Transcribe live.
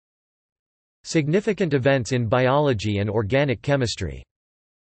Significant events in biology and organic chemistry.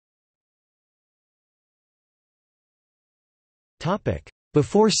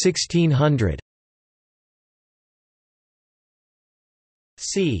 Before 1600.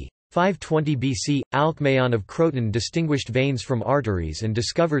 c. 520 BC, Alcmaeon of Croton distinguished veins from arteries and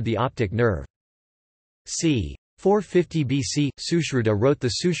discovered the optic nerve. c. 450 BC, Sushruta wrote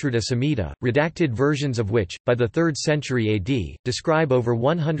the Sushruta Samhita, redacted versions of which, by the 3rd century AD, describe over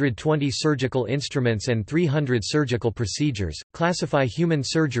 120 surgical instruments and 300 surgical procedures, classify human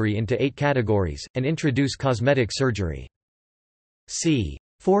surgery into 8 categories, and introduce cosmetic surgery. c.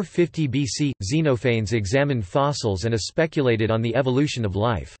 450 BC, Xenophanes examined fossils and speculated on the evolution of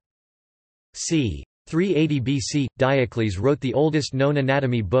life. c. 380 BC, Diocles wrote the oldest known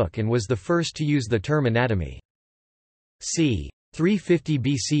anatomy book and was the first to use the term anatomy. c. 350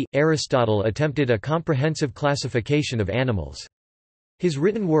 BC, Aristotle attempted a comprehensive classification of animals. His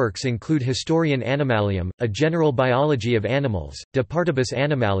written works include Historiam Animalium, a general biology of animals, De Partibus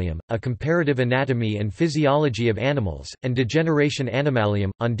Animalium, a comparative anatomy and physiology of animals, and De Generatione Animalium,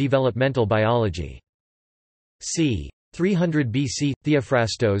 on developmental biology. c. 300 BC,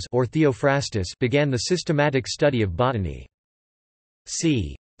 Theophrastos or Theophrastus began the systematic study of botany.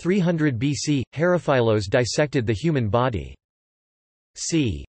 c. 300 BC, Herophilos dissected the human body.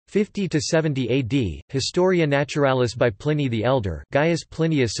 c. 50 to 70 AD, Historia Naturalis by Pliny the Elder, Gaius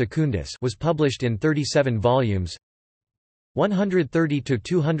Plinius Secundus, was published in 37 volumes. 130 to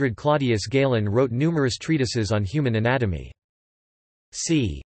 200 Claudius Galen wrote numerous treatises on human anatomy.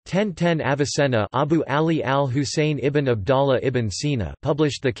 c. 1010 Avicenna, Abu Ali al-Husayn ibn Abdallah ibn Sina,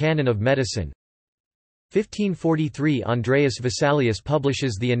 published the Canon of Medicine. 1543 Andreas Vesalius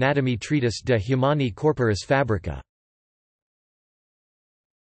publishes the anatomy treatise De Humani Corporis Fabrica.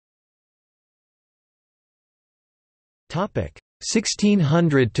 Topic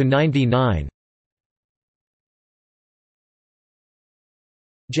 1600 to 99.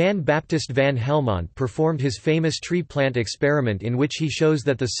 Jan Baptist van Helmont performed his famous tree plant experiment in which he shows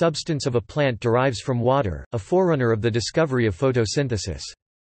that the substance of a plant derives from water, a forerunner of the discovery of photosynthesis.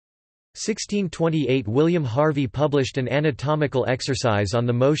 1628 William Harvey published an anatomical exercise on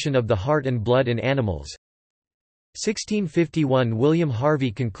the motion of the heart and blood in animals. 1651 William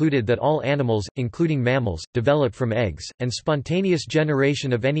Harvey concluded that all animals, including mammals, develop from eggs, and spontaneous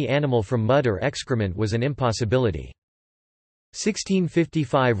generation of any animal from mud or excrement was an impossibility.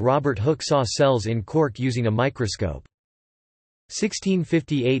 1655 Robert Hooke saw cells in cork using a microscope.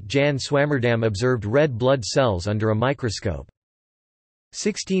 1658 Jan Swammerdam observed red blood cells under a microscope.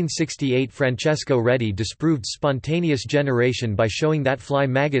 1668 Francesco Redi disproved spontaneous generation by showing that fly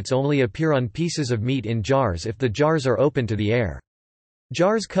maggots only appear on pieces of meat in jars if the jars are open to the air.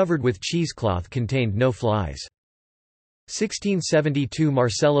 Jars covered with cheesecloth contained no flies. 1672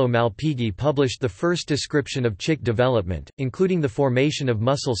 Marcello Malpighi published the first description of chick development, including the formation of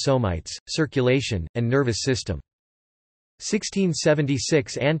muscle somites, circulation, and nervous system.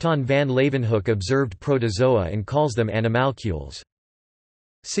 1676 Anton van Leeuwenhoek observed protozoa and calls them animalcules.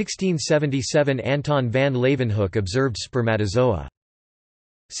 1677 Anton van Leeuwenhoek observed spermatozoa.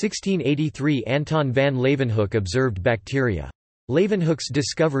 1683 Anton van Leeuwenhoek observed bacteria. Leeuwenhoek's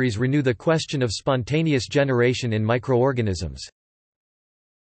discoveries renew the question of spontaneous generation in microorganisms.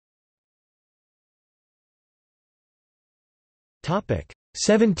 Topic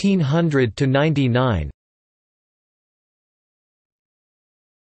 1700 to 99.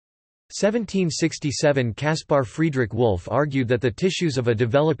 1767 Caspar Friedrich Wolff argued that the tissues of a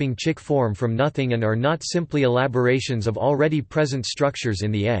developing chick form from nothing and are not simply elaborations of already present structures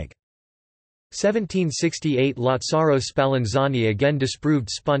in the egg. 1768 Lazzaro Spallanzani again disproved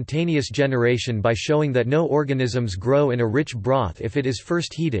spontaneous generation by showing that no organisms grow in a rich broth if it is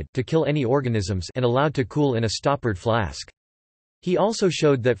first heated to kill any organisms and allowed to cool in a stoppered flask. He also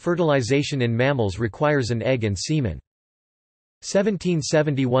showed that fertilization in mammals requires an egg and semen.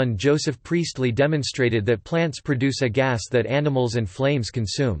 1771 Joseph Priestley demonstrated that plants produce a gas that animals and flames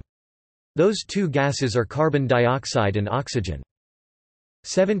consume. Those two gases are carbon dioxide and oxygen.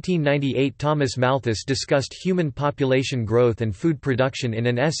 1798 Thomas Malthus discussed human population growth and food production in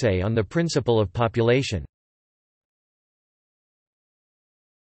an essay on the principle of population.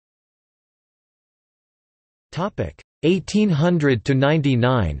 Topic 1800 to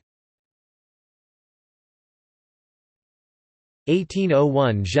 99.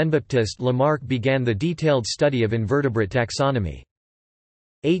 1801 Jean-Baptiste Lamarck began the detailed study of invertebrate taxonomy.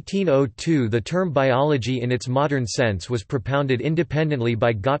 1802 The term biology in its modern sense was propounded independently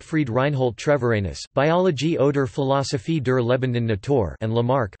by Gottfried Reinhold Treviranus, Biologie oder Philosophie der lebenden Natur, and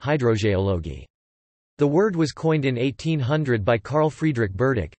Lamarck, Hydrogeologie. The word was coined in 1800 by Carl Friedrich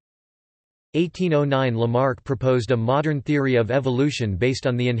Burdach. 1809 Lamarck proposed a modern theory of evolution based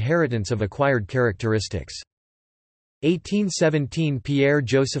on the inheritance of acquired characteristics. 1817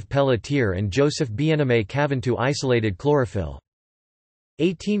 Pierre-Joseph Pelletier and Joseph Bien-Aimé Caventou isolated chlorophyll.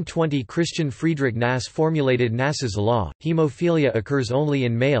 1820 Christian Friedrich Nass formulated Nass's law, hemophilia occurs only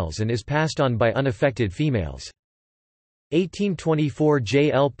in males and is passed on by unaffected females. 1824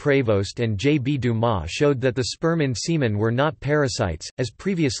 J. L. Prévost and J. B. Dumas showed that the sperm in semen were not parasites, as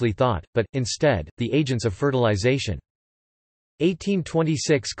previously thought, but, instead, the agents of fertilization.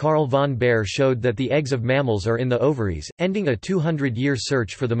 1826 Carl von Baer showed that the eggs of mammals are in the ovaries, ending a 200-year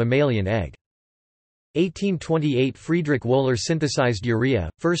search for the mammalian egg. 1828 Friedrich Wöhler synthesized urea,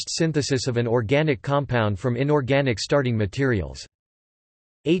 first synthesis of an organic compound from inorganic starting materials.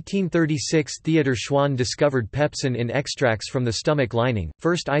 1836 Theodor Schwann discovered pepsin in extracts from the stomach lining,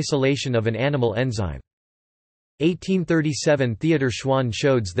 first isolation of an animal enzyme. 1837 Theodor Schwann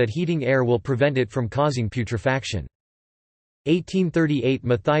showed that heating air will prevent it from causing putrefaction. 1838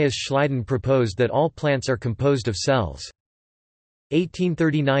 Matthias Schleiden proposed that all plants are composed of cells.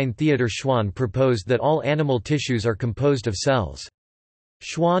 1839 Theodor Schwann proposed that all animal tissues are composed of cells.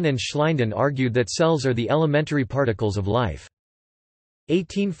 Schwann and Schleiden argued that cells are the elementary particles of life.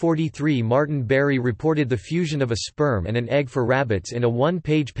 1843 Martin Berry reported the fusion of a sperm and an egg for rabbits in a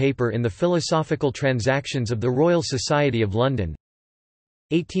one-page paper in the Philosophical Transactions of the Royal Society of London.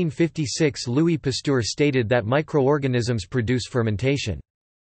 1856 Louis Pasteur stated that microorganisms produce fermentation.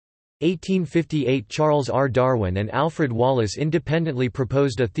 1858 Charles R. Darwin and Alfred Wallace independently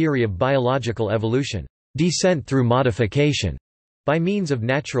proposed a theory of biological evolution, descent through modification, by means of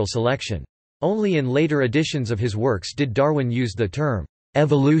natural selection. Only in later editions of his works did Darwin use the term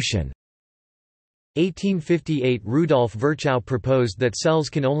evolution. 1858 Rudolf Virchow proposed that cells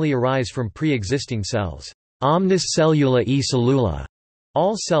can only arise from pre-existing cells. Omnis cellula e cellula.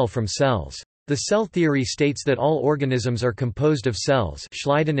 All cell from cells. The cell theory states that all organisms are composed of cells,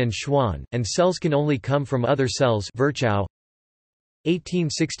 Schleiden and Schwann, and cells can only come from other cells, Virchow.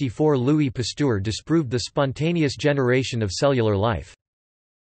 1864 Louis Pasteur disproved the spontaneous generation of cellular life.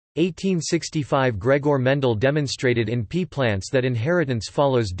 1865 Gregor Mendel demonstrated in pea plants that inheritance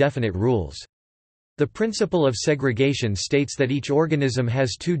follows definite rules. The principle of segregation states that each organism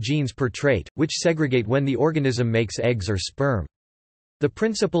has 2 genes per trait, which segregate when the organism makes eggs or sperm. The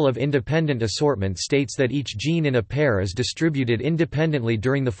principle of independent assortment states that each gene in a pair is distributed independently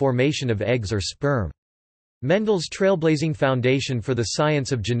during the formation of eggs or sperm. Mendel's trailblazing foundation for the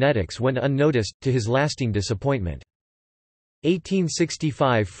science of genetics went unnoticed, to his lasting disappointment.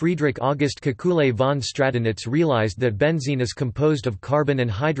 1865 Friedrich August Kekule von Stradonitz realized that benzene is composed of carbon and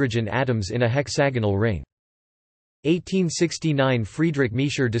hydrogen atoms in a hexagonal ring. 1869 Friedrich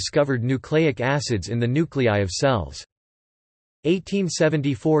Miescher discovered nucleic acids in the nuclei of cells.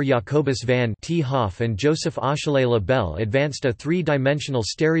 1874 Jacobus van 't Hoff and Joseph Achille Labelle advanced a 3-dimensional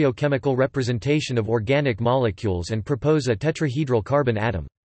stereochemical representation of organic molecules and propose a tetrahedral carbon atom.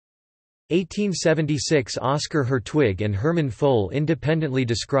 1876 Oscar Hertwig and Hermann Fohl independently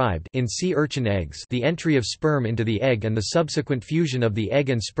described in sea urchin eggs the entry of sperm into the egg and the subsequent fusion of the egg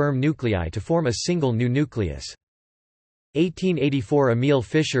and sperm nuclei to form a single new nucleus. 1884 Emil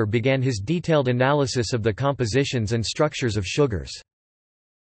Fischer began his detailed analysis of the compositions and structures of sugars.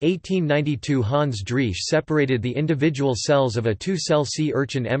 1892 Hans Driesch separated the individual cells of a 2-cell sea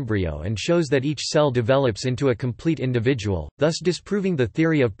urchin embryo and shows that each cell develops into a complete individual, thus disproving the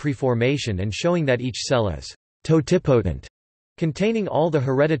theory of preformation and showing that each cell is totipotent, containing all the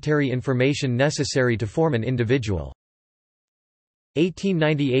hereditary information necessary to form an individual.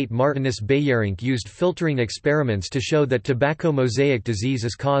 1898 Martinus Beijerinck used filtering experiments to show that tobacco mosaic disease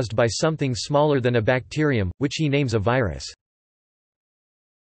is caused by something smaller than a bacterium, which he names a virus.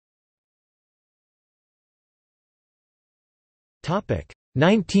 Topic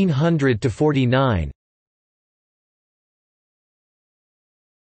 1900 to 49.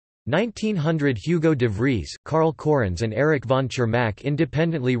 1900 Hugo de Vries, Karl Correns and Erich von Tschermak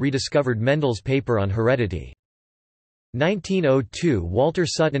independently rediscovered Mendel's paper on heredity. 1902 Walter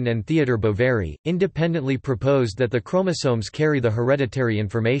Sutton and Theodor Boveri, independently proposed that the chromosomes carry the hereditary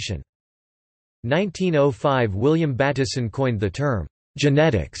information. 1905 William Bateson coined the term,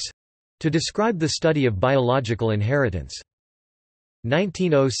 genetics, to describe the study of biological inheritance.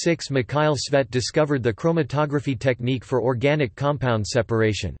 1906 Mikhail Svet discovered the chromatography technique for organic compound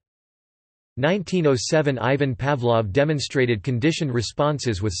separation. 1907 Ivan Pavlov demonstrated conditioned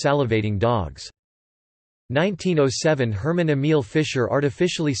responses with salivating dogs. 1907 Hermann Emil Fischer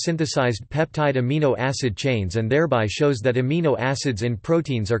artificially synthesized peptide amino acid chains and thereby shows that amino acids in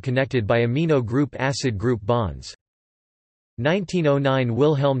proteins are connected by amino group acid group bonds. 1909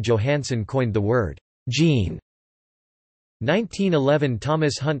 Wilhelm Johannsen coined the word gene. 1911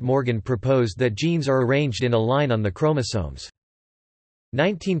 Thomas Hunt Morgan proposed that genes are arranged in a line on the chromosomes.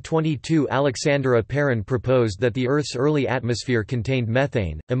 1922 Alexander Oparin proposed that the Earth's early atmosphere contained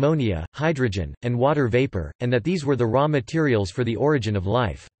methane, ammonia, hydrogen, and water vapor, and that these were the raw materials for the origin of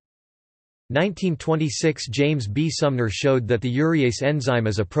life. 1926 James B. Sumner showed that the urease enzyme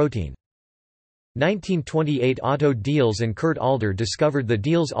is a protein. 1928 Otto Diels and Kurt Alder discovered the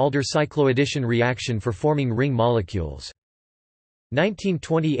Diels-Alder cycloaddition reaction for forming ring molecules.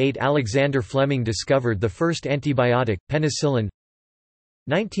 1928 Alexander Fleming discovered the first antibiotic, penicillin.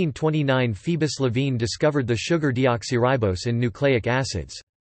 1929 Phoebus Levene discovered the sugar deoxyribose in nucleic acids.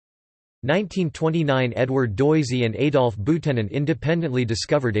 1929 Edward Doisy and Adolf Buchanan independently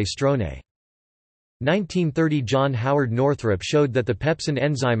discovered astrone. 1930 John Howard Northrop showed that the pepsin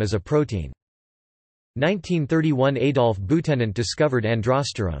enzyme is a protein. 1931 Adolf Buchanan discovered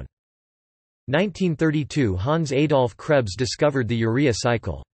androsterone. 1932 Hans Adolf Krebs discovered the urea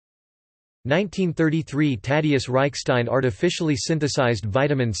cycle. 1933 Thaddeus Reichstein artificially synthesized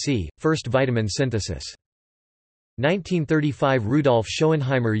vitamin C, first vitamin synthesis. 1935 Rudolf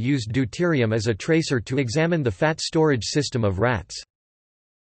Schoenheimer used deuterium as a tracer to examine the fat storage system of rats.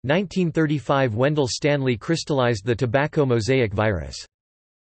 1935 Wendell Stanley crystallized the tobacco mosaic virus.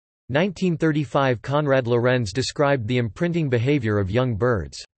 1935 Konrad Lorenz described the imprinting behavior of young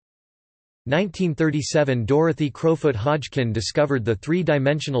birds. 1937 Dorothy Crowfoot Hodgkin discovered the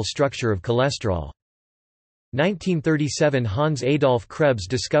three-dimensional structure of cholesterol. 1937 Hans Adolf Krebs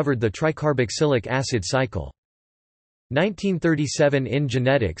discovered the tricarboxylic acid cycle. 1937 In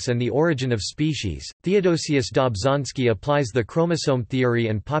Genetics and the Origin of Species, Theodosius Dobzhansky applies the chromosome theory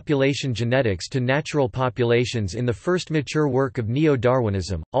and population genetics to natural populations in the first mature work of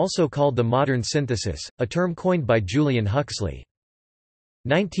Neo-Darwinism, also called the modern synthesis, a term coined by Julian Huxley.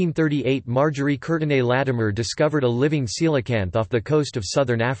 1938 Marjorie Courtenay-Latimer discovered a living coelacanth off the coast of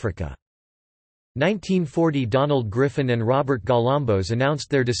southern Africa. 1940 Donald Griffin and Robert Galambos announced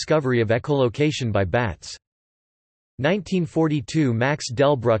their discovery of echolocation by bats. 1942 Max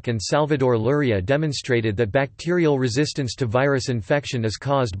Delbruck and Salvador Luria demonstrated that bacterial resistance to virus infection is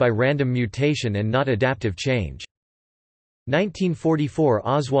caused by random mutation and not adaptive change. 1944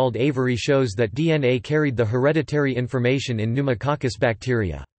 Oswald Avery shows that DNA carried the hereditary information in Pneumococcus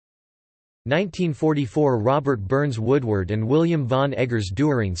bacteria. 1944 Robert Burns Woodward and William von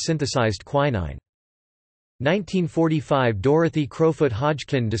Eggers-Dühring synthesized quinine. 1945 Dorothy Crowfoot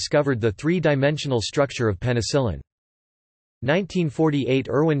Hodgkin discovered the three-dimensional structure of penicillin. 1948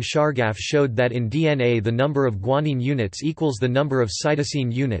 Erwin Chargaff showed that in DNA the number of guanine units equals the number of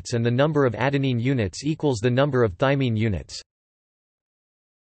cytosine units and the number of adenine units equals the number of thymine units.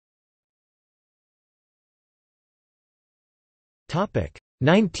 Topic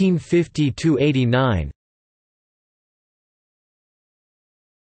 1950–89.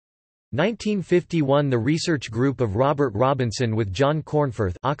 1951 The research group of Robert Robinson with John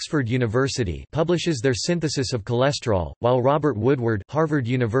Cornforth, Oxford University, publishes their synthesis of cholesterol, while Robert Woodward, Harvard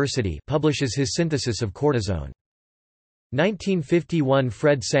University, publishes his synthesis of cortisone. 1951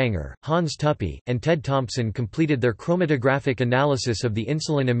 Fred Sanger, Hans Tuppy, and Ted Thompson completed their chromatographic analysis of the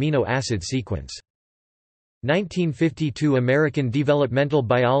insulin amino acid sequence. 1952 American developmental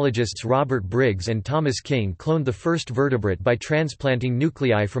biologists Robert Briggs and Thomas King cloned the first vertebrate by transplanting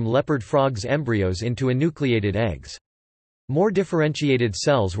nuclei from leopard frogs' embryos into enucleated eggs. More differentiated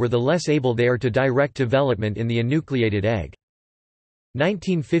cells were the less able they are to direct development in the enucleated egg.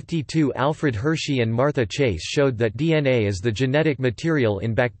 1952 Alfred Hershey and Martha Chase showed that DNA is the genetic material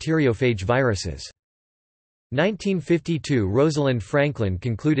in bacteriophage viruses. 1952 Rosalind Franklin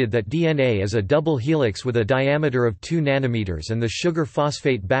concluded that DNA is a double helix with a diameter of 2 nanometers and the sugar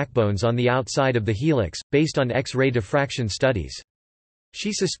phosphate backbones on the outside of the helix, based on X-ray diffraction studies.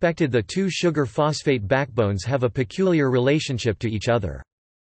 She suspected the two sugar phosphate backbones have a peculiar relationship to each other.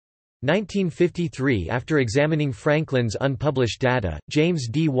 1953 After examining Franklin's unpublished data, James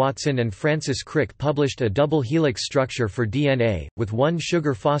D. Watson and Francis Crick published a double helix structure for DNA, with one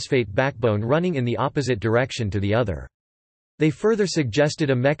sugar phosphate backbone running in the opposite direction to the other. They further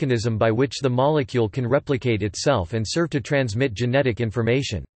suggested a mechanism by which the molecule can replicate itself and serve to transmit genetic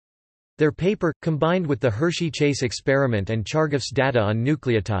information. Their paper, combined with the Hershey-Chase experiment and Chargaff's data on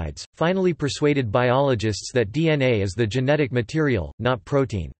nucleotides, finally persuaded biologists that DNA is the genetic material, not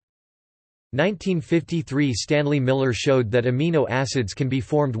protein. 1953 Stanley Miller showed that amino acids can be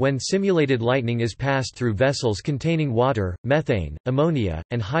formed when simulated lightning is passed through vessels containing water, methane, ammonia,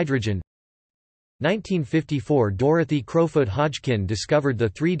 and hydrogen. 1954 Dorothy Crowfoot Hodgkin discovered the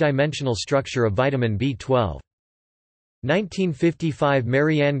three-dimensional structure of vitamin B12. 1955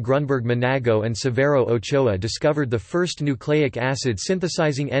 Marianne Grunberg Manago and Severo Ochoa discovered the first nucleic acid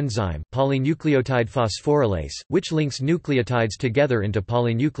synthesizing enzyme, polynucleotide phosphorylase, which links nucleotides together into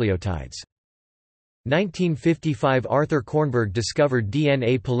polynucleotides. 1955 Arthur Kornberg discovered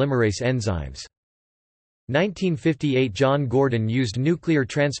DNA polymerase enzymes. 1958 John Gordon used nuclear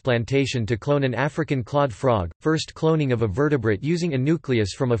transplantation to clone an African clawed frog, first cloning of a vertebrate using a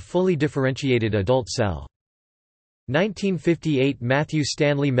nucleus from a fully differentiated adult cell. 1958 Matthew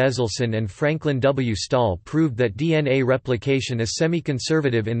Stanley Meselson and Franklin W. Stahl proved that DNA replication is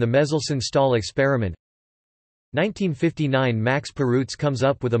semi-conservative in the Meselson-Stahl experiment. 1959 Max Perutz comes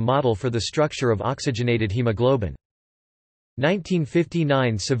up with a model for the structure of oxygenated hemoglobin.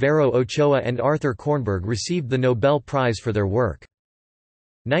 1959 Severo Ochoa and Arthur Kornberg received the Nobel Prize for their work.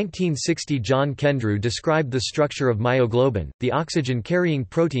 1960 John Kendrew described the structure of myoglobin, the oxygen-carrying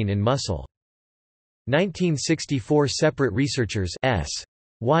protein in muscle. 1964 Separate researchers S.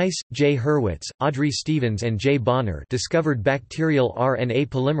 Weiss, J. Hurwitz, Audrey Stevens and J. Bonner discovered bacterial RNA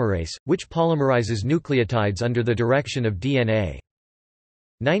polymerase, which polymerizes nucleotides under the direction of DNA.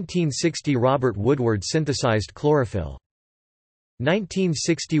 1960 Robert Woodward synthesized chlorophyll.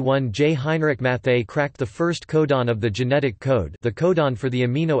 1961 J. Heinrich Matthaei cracked the first codon of the genetic code, the codon for the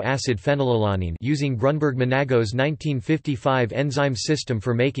amino acid phenylalanine, using Grunberg-Manago's 1955 enzyme system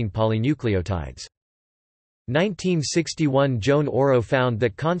for making polynucleotides. 1961 Joan Oro found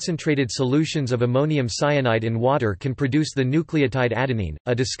that concentrated solutions of ammonium cyanide in water can produce the nucleotide adenine,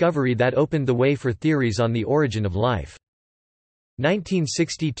 a discovery that opened the way for theories on the origin of life.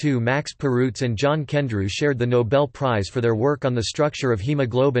 1962 Max Perutz and John Kendrew shared the Nobel Prize for their work on the structure of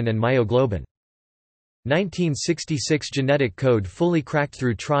hemoglobin and myoglobin. 1966 Genetic code fully cracked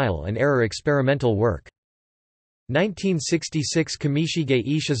through trial and error experimental work. 1966 Kamishige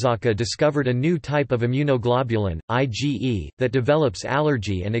Ishizaka discovered a new type of immunoglobulin, IgE, that develops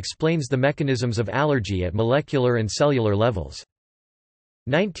allergy and explains the mechanisms of allergy at molecular and cellular levels.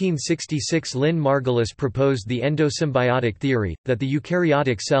 1966 Lynn Margulis proposed the endosymbiotic theory, that the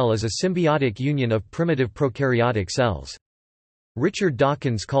eukaryotic cell is a symbiotic union of primitive prokaryotic cells. Richard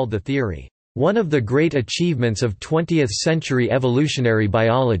Dawkins called the theory, "one of the great achievements of 20th-century evolutionary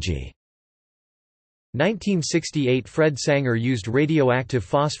biology." 1968 Fred Sanger used radioactive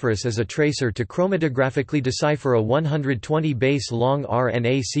phosphorus as a tracer to chromatographically decipher a 120-base long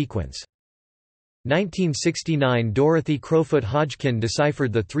RNA sequence. 1969 Dorothy Crowfoot Hodgkin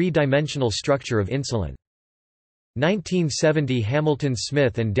deciphered the three-dimensional structure of insulin. 1970 Hamilton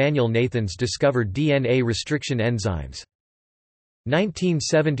Smith and Daniel Nathans discovered DNA restriction enzymes.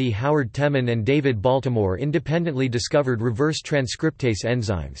 1970 Howard Temin and David Baltimore independently discovered reverse transcriptase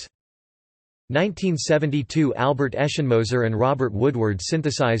enzymes. 1972 Albert Eschenmoser and Robert Woodward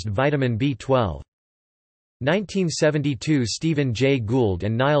synthesized vitamin B12. 1972 Stephen Jay Gould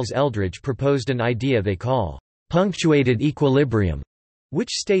and Niles Eldredge proposed an idea they call punctuated equilibrium, which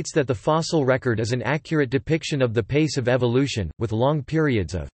states that the fossil record is an accurate depiction of the pace of evolution, with long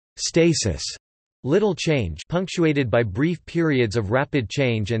periods of stasis, little change, punctuated by brief periods of rapid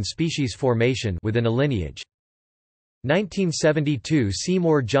change and species formation within a lineage. 1972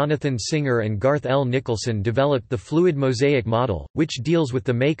 Seymour Jonathan Singer and Garth L. Nicholson developed the fluid mosaic model, which deals with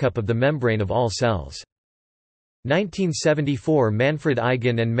the makeup of the membrane of all cells. 1974 Manfred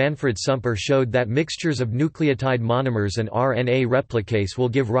Eigen and Manfred Sumper showed that mixtures of nucleotide monomers and RNA replicase will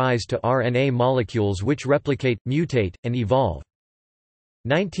give rise to RNA molecules which replicate, mutate, and evolve.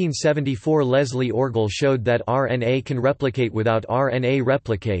 1974 Leslie Orgel showed that RNA can replicate without RNA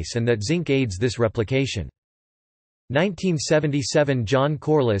replicase and that zinc aids this replication. 1977 John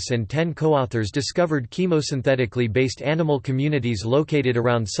Corliss and 10 co-authors discovered chemosynthetically based animal communities located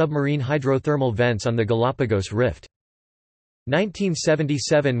around submarine hydrothermal vents on the Galapagos Rift.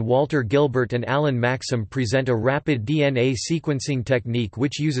 1977 Walter Gilbert and Alan Maxim present a rapid DNA sequencing technique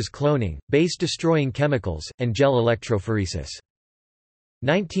which uses cloning, base-destroying chemicals, and gel electrophoresis.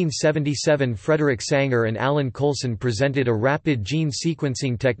 1977 Frederick Sanger and Alan Coulson presented a rapid gene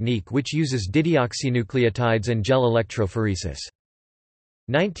sequencing technique which uses dideoxynucleotides and gel electrophoresis.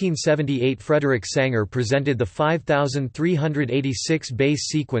 1978 Frederick Sanger presented the 5386 base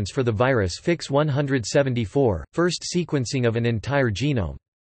sequence for the virus FIX174, first sequencing of an entire genome.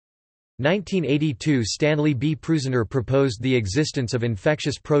 1982 Stanley B. Prusiner proposed the existence of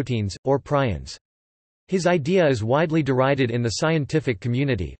infectious proteins, or prions. His idea is widely derided in the scientific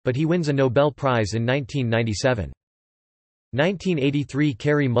community, but he wins a Nobel Prize in 1997. 1983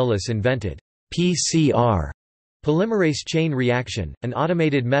 Kary Mullis invented PCR, polymerase chain reaction, an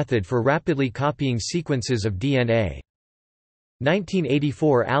automated method for rapidly copying sequences of DNA.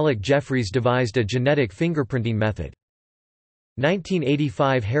 1984 Alec Jeffreys devised a genetic fingerprinting method.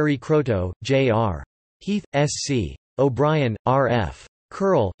 1985 Harry Kroto, J.R. Heath, S.C. O'Brien, R.F.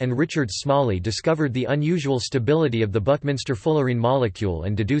 Curl, and Richard Smalley discovered the unusual stability of the Buckminster fullerene molecule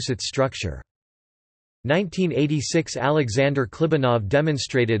and deduce its structure. 1986 Alexander Klibanov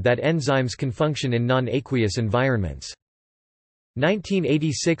demonstrated that enzymes can function in non-aqueous environments.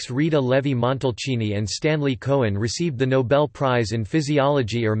 1986 Rita Levi-Montalcini and Stanley Cohen received the Nobel Prize in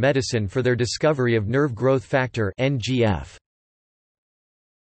Physiology or Medicine for their discovery of nerve growth factor (NGF).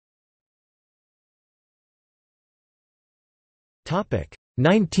 Topic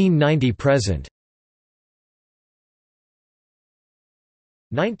 1990–present.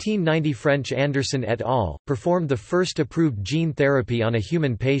 1990 French Anderson et al. Performed the first approved gene therapy on a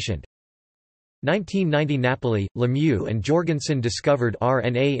human patient. 1990 Napoli, Lemieux and Jorgensen discovered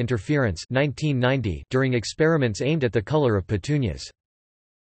RNA interference 1990 during experiments aimed at the color of petunias.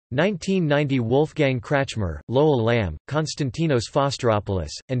 1990 Wolfgang Kratchmer, Lowell Lamb, Konstantinos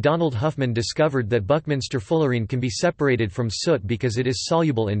Fosteropoulos, and Donald Huffman discovered that Buckminster fullerene can be separated from soot because it is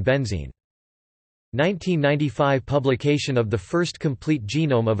soluble in benzene. 1995 Publication of the first complete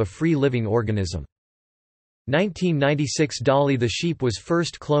genome of a free-living organism. 1996 Dolly the sheep was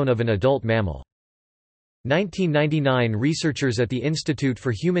first clone of an adult mammal. 1999 Researchers at the Institute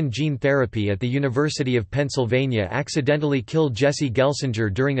for Human Gene Therapy at the University of Pennsylvania accidentally killed Jesse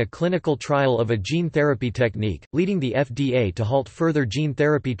Gelsinger during a clinical trial of a gene therapy technique, leading the FDA to halt further gene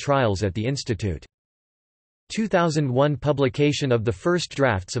therapy trials at the institute. 2001 Publication of the first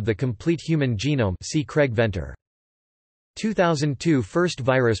drafts of the complete human genome, see Craig Venter. 2002 First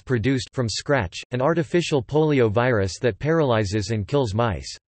virus produced from scratch, an artificial polio virus that paralyzes and kills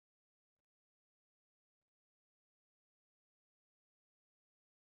mice.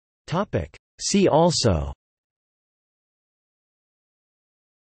 See also: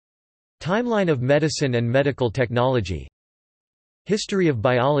 Timeline of medicine and medical technology, History of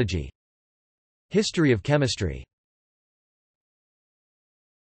biology, History of chemistry.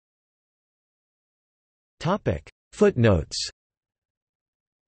 Footnotes.